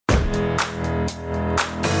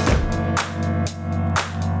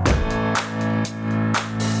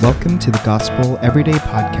Welcome to the Gospel Everyday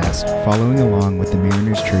Podcast, following along with the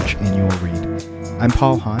Mariners Church annual read. I'm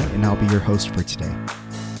Paul Hahn, and I'll be your host for today.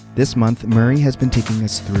 This month, Murray has been taking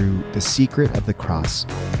us through the secret of the cross,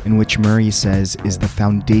 in which Murray says is the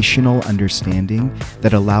foundational understanding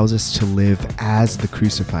that allows us to live as the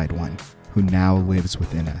crucified one, who now lives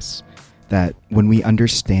within us. That when we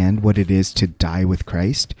understand what it is to die with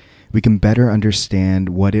Christ, we can better understand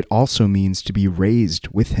what it also means to be raised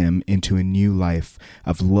with him into a new life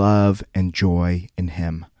of love and joy in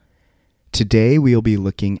him. Today, we'll be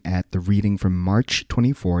looking at the reading from March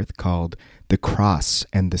 24th called The Cross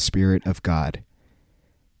and the Spirit of God.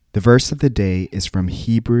 The verse of the day is from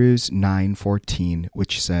Hebrews 9:14,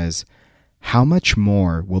 which says, "How much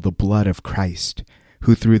more will the blood of Christ,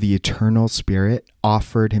 who through the eternal Spirit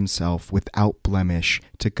offered himself without blemish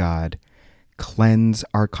to God, cleanse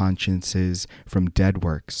our consciences from dead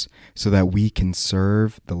works so that we can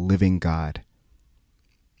serve the living God."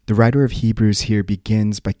 The writer of Hebrews here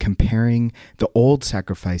begins by comparing the old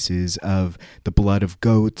sacrifices of the blood of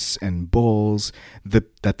goats and bulls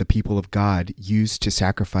that the people of God used to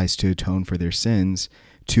sacrifice to atone for their sins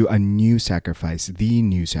to a new sacrifice, the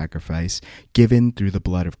new sacrifice given through the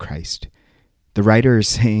blood of Christ. The writer is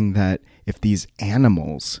saying that if these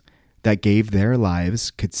animals that gave their lives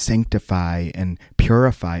could sanctify and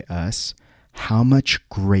purify us, how much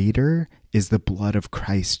greater is the blood of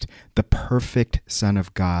Christ, the perfect Son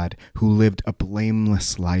of God, who lived a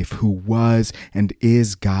blameless life, who was and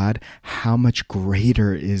is God? How much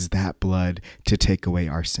greater is that blood to take away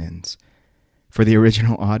our sins? For the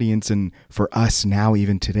original audience and for us now,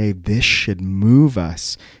 even today, this should move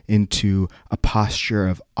us into a posture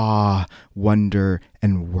of awe, wonder,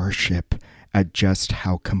 and worship at just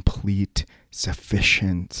how complete,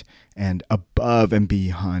 sufficient, and above and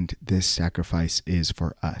beyond this sacrifice is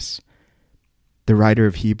for us. The writer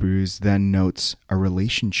of Hebrews then notes a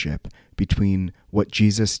relationship between what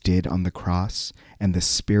Jesus did on the cross and the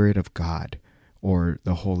Spirit of God, or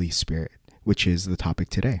the Holy Spirit, which is the topic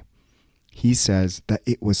today. He says that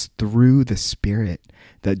it was through the Spirit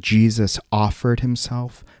that Jesus offered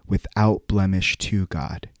himself without blemish to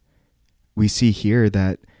God. We see here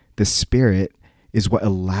that the Spirit is what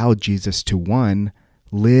allowed Jesus to, one,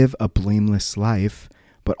 live a blameless life,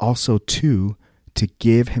 but also two, to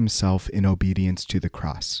give himself in obedience to the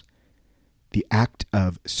cross. The act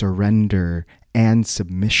of surrender and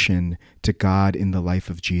submission to God in the life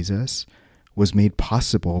of Jesus was made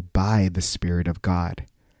possible by the Spirit of God.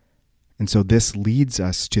 And so this leads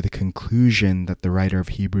us to the conclusion that the writer of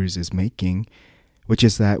Hebrews is making, which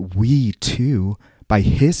is that we too, by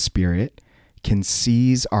his Spirit, can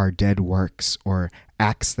seize our dead works or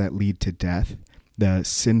acts that lead to death, the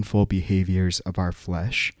sinful behaviors of our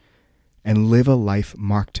flesh, and live a life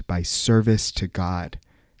marked by service to God,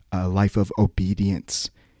 a life of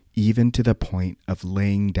obedience, even to the point of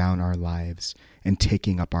laying down our lives and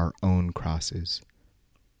taking up our own crosses.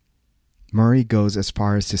 Murray goes as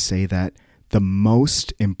far as to say that the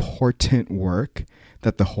most important work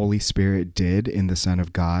that the Holy Spirit did in the Son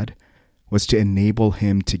of God was to enable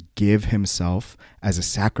him to give himself as a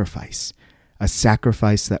sacrifice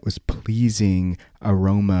that was pleasing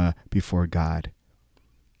aroma before God.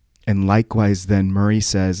 And likewise, then Murray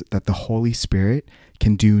says that the Holy Spirit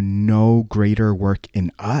can do no greater work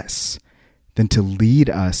in us than to lead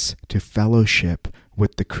us to fellowship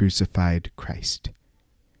with the crucified Christ.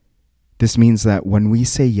 This means that when we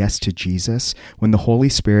say yes to Jesus, when the Holy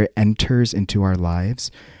Spirit enters into our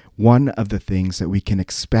lives, one of the things that we can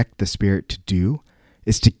expect the Spirit to do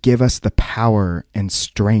is to give us the power and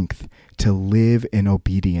strength to live in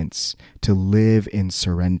obedience, to live in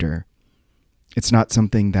surrender. It's not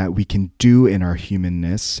something that we can do in our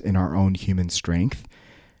humanness, in our own human strength.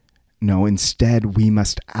 No, instead, we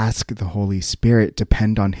must ask the Holy Spirit,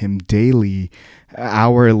 depend on him daily,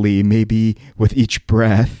 hourly, maybe with each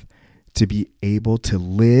breath, to be able to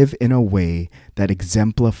live in a way that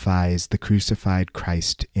exemplifies the crucified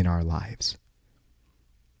Christ in our lives.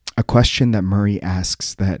 A question that Murray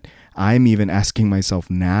asks, that I'm even asking myself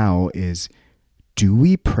now, is, do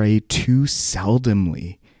we pray too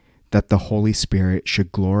seldomly that the Holy Spirit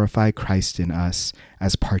should glorify Christ in us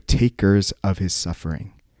as partakers of his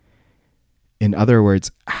suffering? In other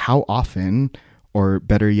words, how often, or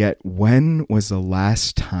better yet, when was the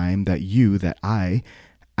last time that I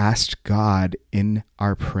asked God in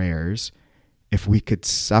our prayers if we could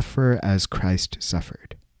suffer as Christ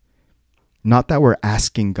suffered? Not that we're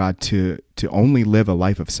asking God to only live a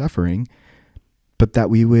life of suffering, but that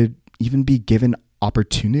we would even be given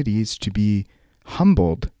opportunities to be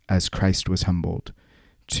humbled as Christ was humbled,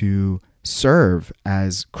 to serve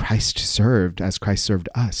as Christ served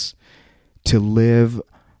us, to live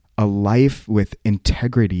a life with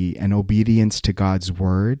integrity and obedience to God's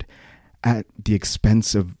word at the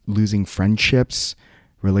expense of losing friendships,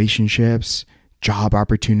 relationships, job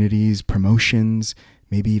opportunities, promotions,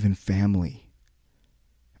 maybe even family?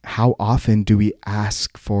 How often do we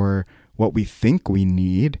ask for what we think we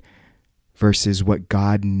need versus what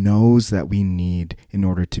God knows that we need in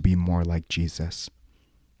order to be more like Jesus?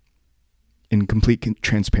 In complete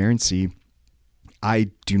transparency, I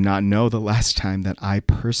do not know the last time that I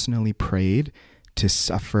personally prayed to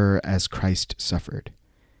suffer as Christ suffered.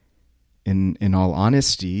 In all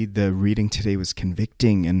honesty, the reading today was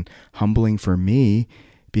convicting and humbling for me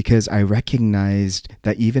because I recognized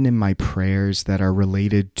that even in my prayers that are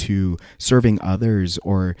related to serving others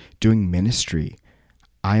or doing ministry,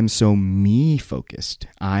 I am so me-focused.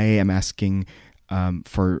 I am asking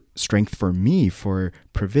for strength for me, for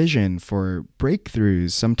provision, for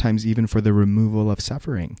breakthroughs, sometimes even for the removal of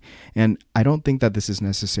suffering. And I don't think that this is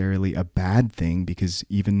necessarily a bad thing, because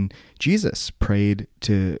even Jesus prayed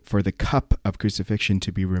for the cup of crucifixion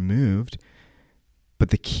to be removed. But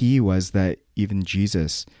the key was that even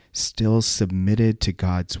Jesus still submitted to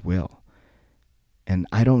God's will. And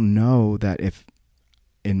I don't know that if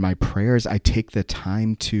in my prayers I take the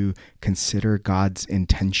time to consider God's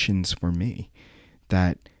intentions for me,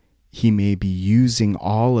 that he may be using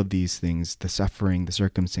all of these things, the suffering, the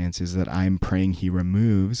circumstances that I'm praying he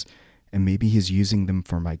removes, and maybe he's using them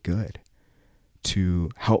for my good, to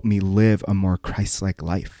help me live a more Christ-like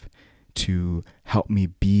life, to help me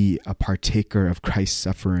be a partaker of Christ's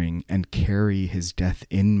suffering and carry his death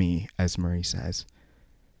in me, as Murray says.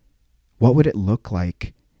 What would it look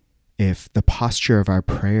like if the posture of our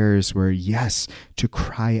prayers were, yes, to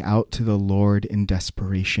cry out to the Lord in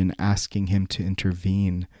desperation, asking him to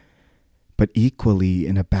intervene, but equally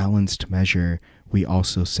in a balanced measure, we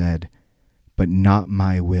also said, but not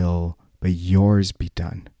my will, but yours be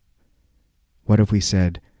done? What if we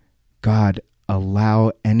said, God,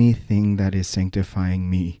 allow anything that is sanctifying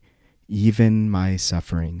me, even my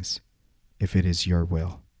sufferings, if it is your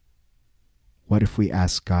will? What if we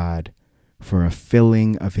ask God for a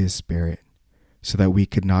filling of his Spirit so that we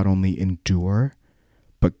could not only endure,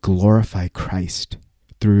 but glorify Christ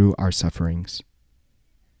through our sufferings?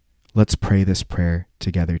 Let's pray this prayer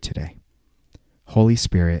together today. Holy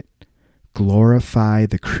Spirit, glorify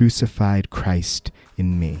the crucified Christ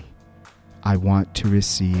in me. I want to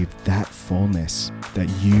receive that fullness that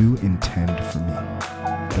you intend for me.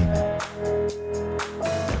 Amen.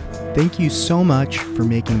 Thank you so much for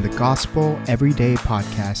making the Gospel Everyday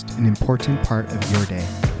podcast an important part of your day.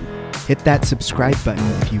 Hit that subscribe button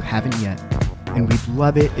if you haven't yet, and we'd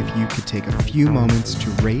love it if you could take a few moments to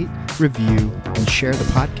rate, review, and share the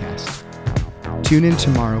podcast. Tune in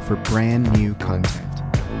tomorrow for brand new content.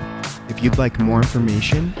 If you'd like more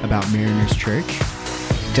information about Mariners Church,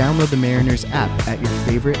 download the Mariners app at your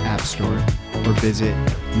favorite app store or visit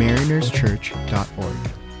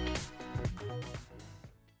marinerschurch.org.